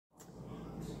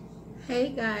Hey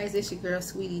guys, it's your girl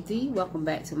Sweetie D. Welcome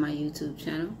back to my YouTube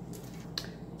channel.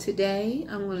 Today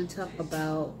I'm going to talk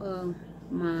about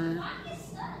my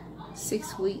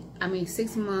 6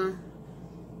 month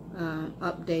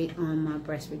update on my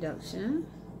breast reduction.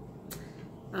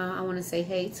 I want to say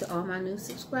hey to all my new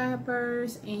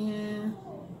subscribers and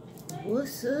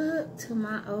what's up to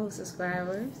my old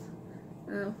subscribers.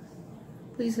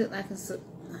 Please hit like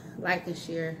and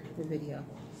share the video.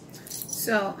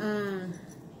 So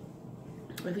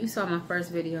if you saw my first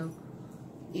video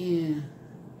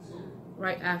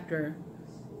right after,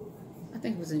 I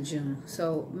think it was in June,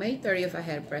 so May 30th I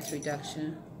had a breast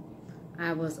reduction.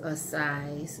 I was a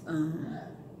size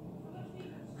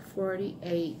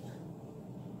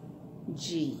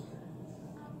 48G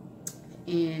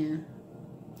and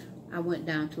I went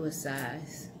down to a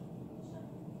size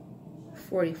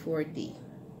 44D.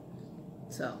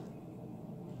 So,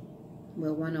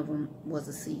 well, one of them was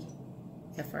a C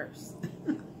at first.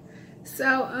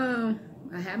 So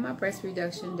I had my breast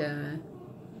reduction done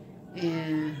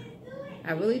and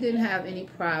I really didn't have any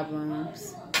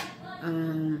problems.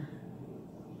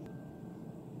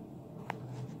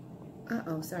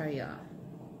 Sorry y'all.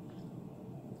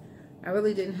 I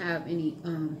really didn't have any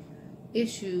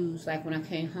issues. Like when I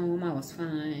came home, I was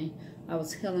fine. I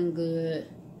was feeling good.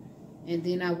 And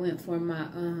then I went for my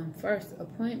first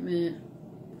appointment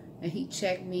and he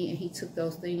checked me and he took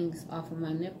those things off of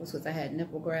my nipples because I had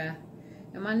nipple graft.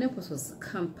 And my nipples was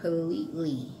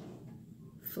completely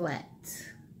flat.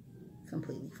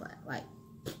 Completely flat. Like.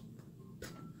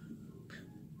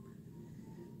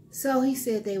 So he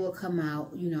said they will come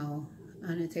out, you know,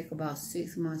 and it'd take about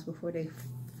 6 months before they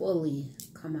fully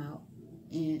come out.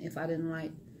 And if they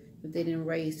didn't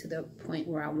raise to the point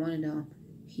where I wanted them,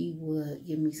 he would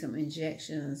give me some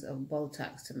injections of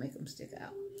Botox to make them stick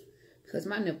out. Because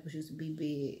my nipples used to be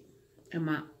big and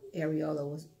my areola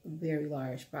was very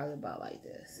large, probably about like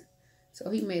this. So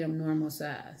he made them normal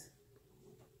size.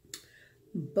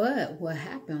 But what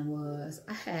happened was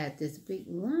I had this big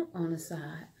lump on the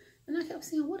side. And I kept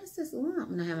saying, what is this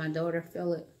lump? And I had my daughter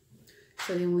feel it.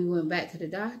 So then we went back to the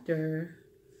doctor.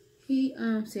 He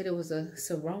said it was a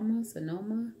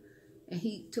sonoma. And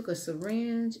he took a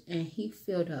syringe and he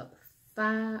filled up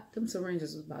 5. Them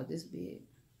syringes was about this big.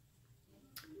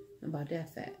 About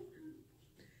that fat.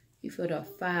 He filled up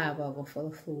 5 of them full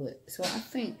of fluid. So I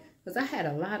think, because I had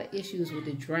a lot of issues with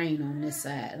the drain on this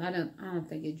side. And I don't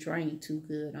think it drained too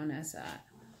good on that side.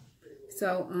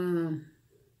 So,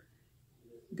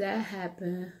 that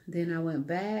happened. Then I went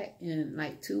back in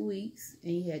like 2 weeks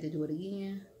and he had to do it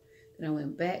again. Then I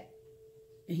went back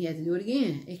and he had to do it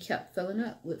again. It kept filling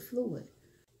up with fluid.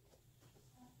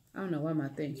 I don't know why my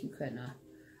thing keep cutting off.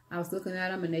 I was looking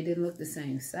at them and they didn't look the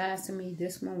same size to me.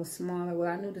 This one was smaller.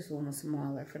 Well, I knew this one was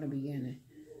smaller from the beginning.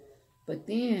 But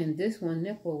then this one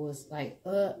nipple was like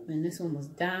up and this one was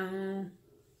down.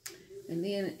 And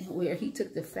then where he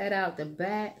took the fat out the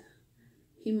back,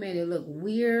 he made it look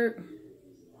weird.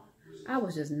 I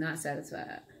was just not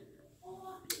satisfied.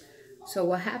 So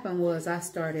what happened was I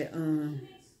started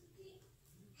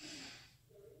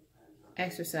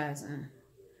exercising.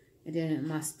 And then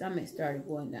my stomach started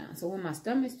going down. So when my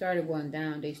stomach started going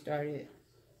down, they started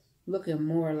looking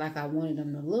more like I wanted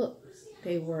them to look.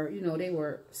 They were, you know, they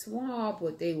were small,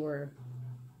 but they were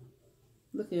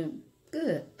looking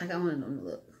good, like I wanted them to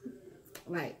look.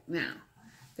 Like now,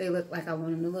 they look like I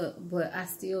wanted them to look. But I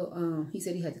still, he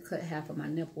said he had to cut half of my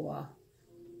nipple off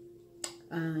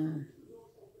to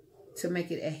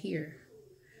make it adhere.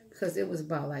 Because it was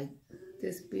about like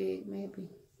this big,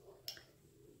 maybe.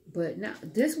 But now,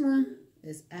 this one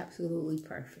is absolutely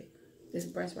perfect. This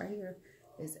breast right here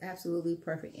is absolutely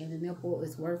perfect. And the nipple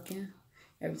is working.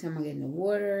 Every time I get in the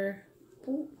water,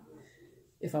 boop.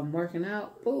 If I'm working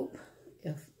out, boop.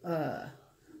 If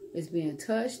it's being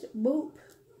touched, boop.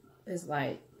 It's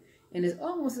like, and it's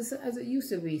almost as it used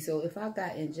to be. So if I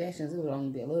got injections, it would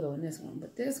only be a little in this one.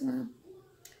 But this one,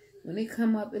 when they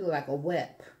come up, it look like a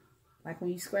wep. Like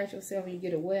when you scratch yourself and you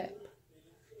get a wep.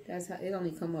 That's how it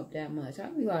only come up that much.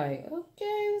 I'll be like, okay,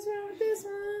 what's wrong with this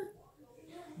one?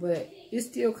 But it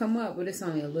still come up, but it's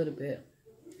only a little bit.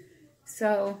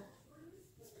 So,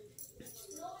 I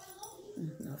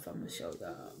don't know if I'm going to show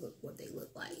y'all what they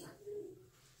look like.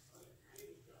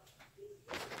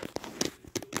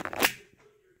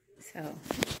 So,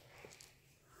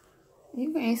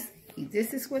 you can see,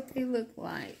 this is what they look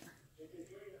like.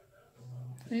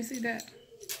 Can you see that?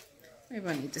 Maybe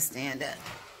I need to stand up.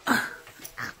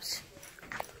 Ouch.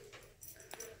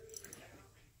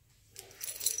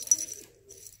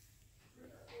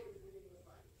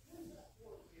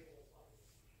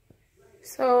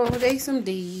 So they some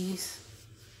D's.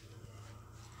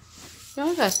 Yo,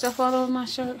 I got stuff all over my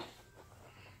shirt.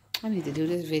 I need to do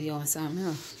this video on something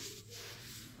else.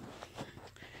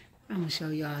 I'm gonna show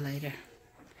y'all later.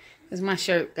 Cause my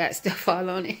shirt got stuff all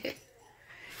on it.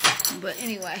 But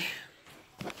anyway.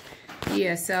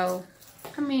 Yeah, so,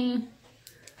 I mean,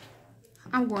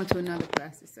 I'm going to another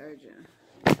plastic surgeon.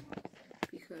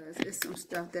 Because it's some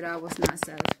stuff that I was not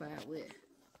satisfied with.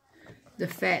 The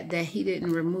fact that he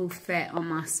didn't remove fat on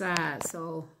my side.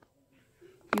 So,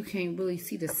 you can't really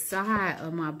see the side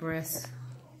of my breast.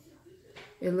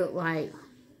 It looked like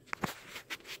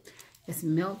it's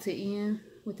melted in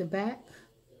with the back.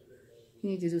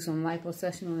 You need to do some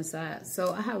liposuction on the side.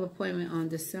 So I have an appointment on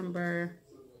December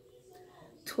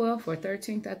 12th or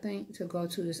 13th, I think, to go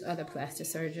to this other plastic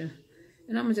surgeon.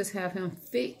 And I'm going to just have him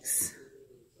fix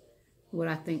what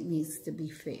I think needs to be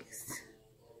fixed.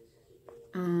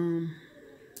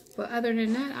 But other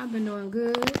than that, I've been doing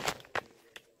good.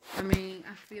 I mean,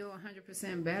 I feel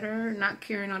 100% better. Not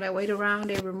carrying all that weight around.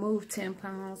 They removed 10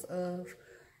 pounds of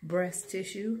breast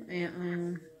tissue.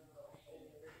 And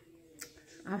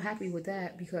I'm happy with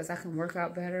that because I can work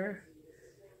out better.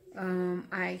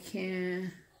 I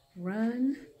can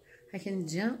run. I can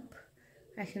jump.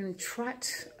 I can trot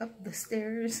up the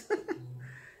stairs.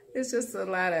 It's just a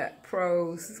lot of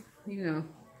pros, you know.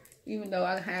 Even though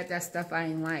I had that stuff I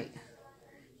ain't like,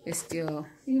 it's still,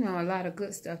 you know, a lot of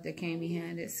good stuff that came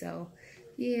behind it. So,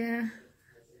 yeah.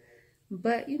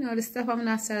 But, you know, the stuff I'm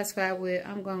not satisfied with,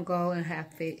 I'm going to go and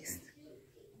have fixed.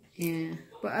 And,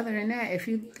 but other than that, if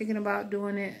you're thinking about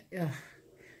doing it,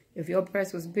 if your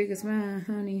breast was big as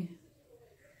mine,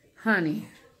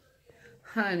 honey,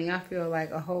 I feel like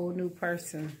a whole new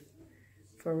person.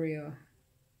 For real.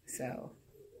 So,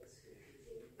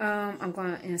 I'm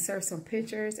going to insert some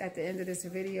pictures at the end of this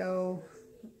video.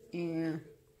 And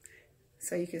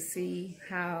so you can see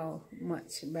how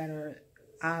much better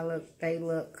I look, they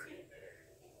look,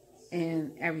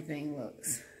 and everything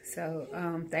looks. So,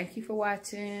 thank you for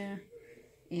watching.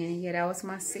 And yeah, that was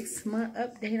my 6-month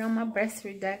update on my breast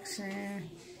reduction.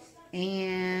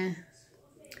 And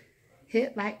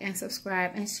hit like and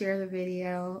subscribe and share the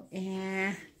video.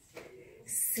 And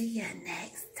see you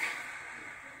next time.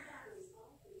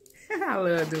 I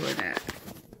love doing that.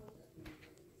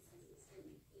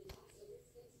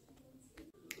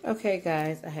 Okay,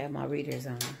 guys, I have my readers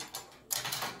on.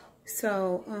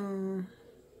 So,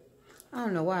 I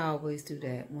don't know why I always do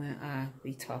that when I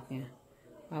be talking.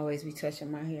 I always be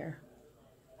touching my hair.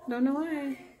 Don't know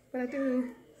why, but I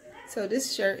do. So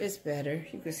this shirt is better.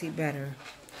 You can see better.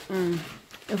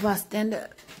 If I stand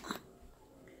up.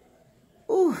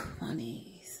 Ooh, my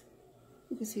knees.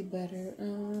 You can see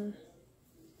better.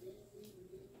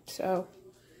 So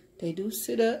they do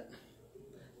sit up.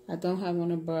 I don't have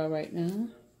on a bra right now.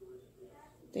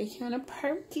 They kind of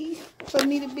perky for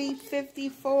me to be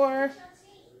 54.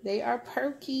 They are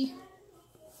perky.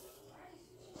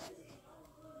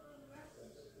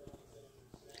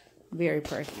 Very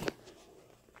perky.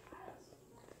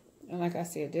 And like I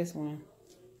said, this one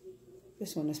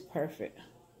is perfect.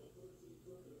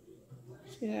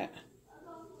 See that?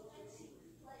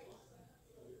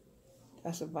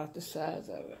 That's about the size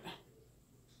of it.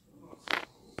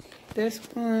 This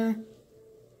one,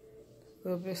 a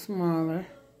little bit smaller.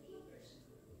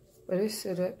 But it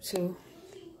sit up too.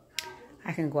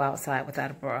 I can go outside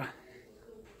without a bra.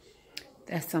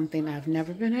 That's something I've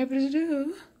never been able to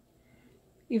do,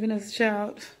 even as a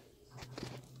child.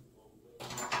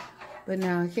 But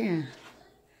now I can.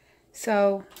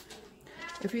 So,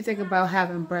 if you think about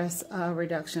having breast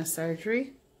reduction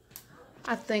surgery,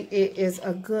 I think it is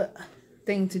a good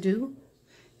thing to do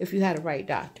if you had the right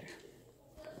doctor.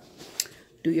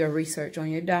 Do your research on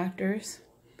your doctors.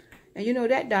 And you know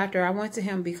that doctor, I went to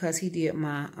him because he did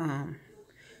my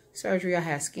surgery. I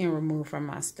had skin removed from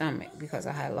my stomach because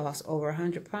I had lost over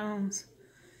 100 pounds.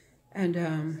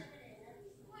 And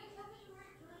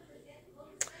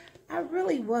I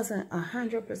really wasn't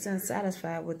 100%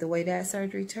 satisfied with the way that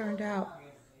surgery turned out.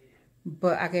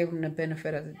 But I gave him the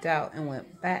benefit of the doubt and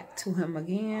went back to him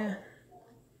again,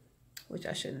 which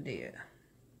I shouldn't have did.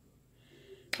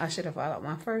 I should have followed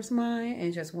my first mind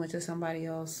and just went to somebody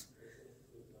else,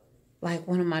 like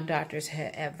one of my doctors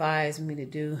had advised me to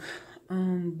do.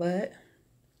 But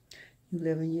you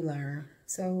live and you learn.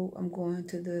 So I'm going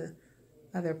to the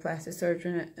other plastic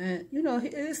surgeon, and you know,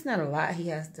 it's not a lot he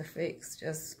has to fix,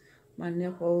 just my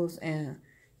nipples, and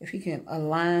if he can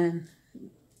align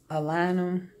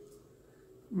them,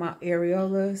 my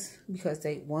areolas, because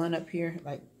they one up here,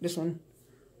 like this one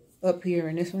up here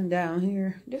and this one down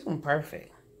here. This one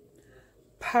perfect.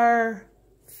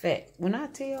 Perfect. When I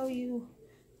tell you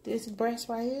this breast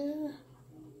right here,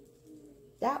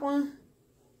 that one,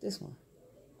 This one.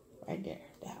 Right there.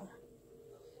 That one.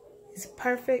 It's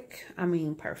perfect. I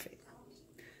mean, perfect.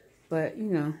 But, you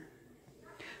know,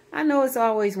 I know it's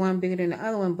always one bigger than the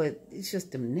other one, but it's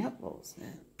just the nipples.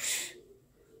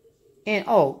 And,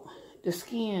 oh, the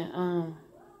skin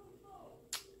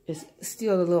is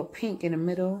still a little pink in the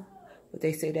middle. But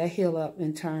they say that heal up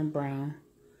and turn brown.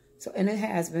 So, and it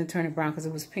has been turning brown because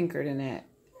it was pinker than that.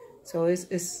 So,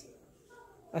 it's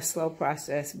a slow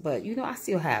process. But, you know, I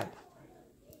still have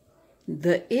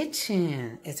the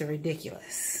itching is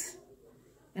ridiculous.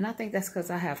 And I think that's because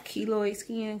I have keloid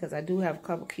skin. Because I do have a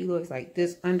couple keloids like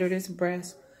this under this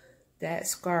breast. That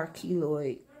scar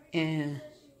keloid. And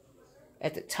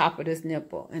at the top of this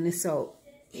nipple. And it's so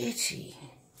itchy.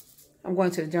 I'm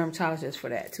going to the dermatologist for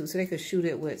that too. So they could shoot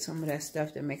it with some of that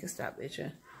stuff to make it stop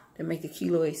itching. To make the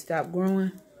keloid stop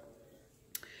growing.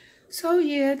 So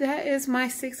yeah, that is my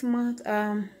 6-month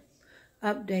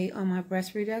update on my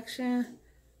breast reduction.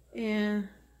 And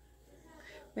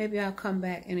maybe I'll come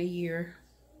back in a year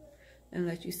and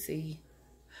let you see.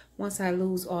 Once I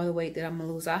lose all the weight that I'm going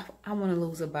to lose, I want to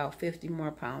lose about 50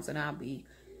 more pounds and I'll be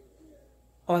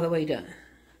all the way done.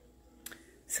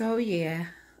 So yeah,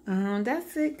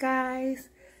 that's it, guys.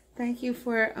 Thank you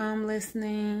for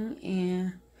listening,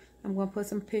 and I'm going to put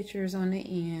some pictures on the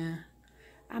end.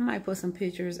 I might put some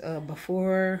pictures of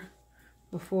before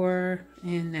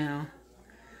and now.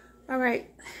 All right.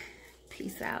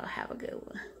 Peace out. Have a good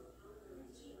one.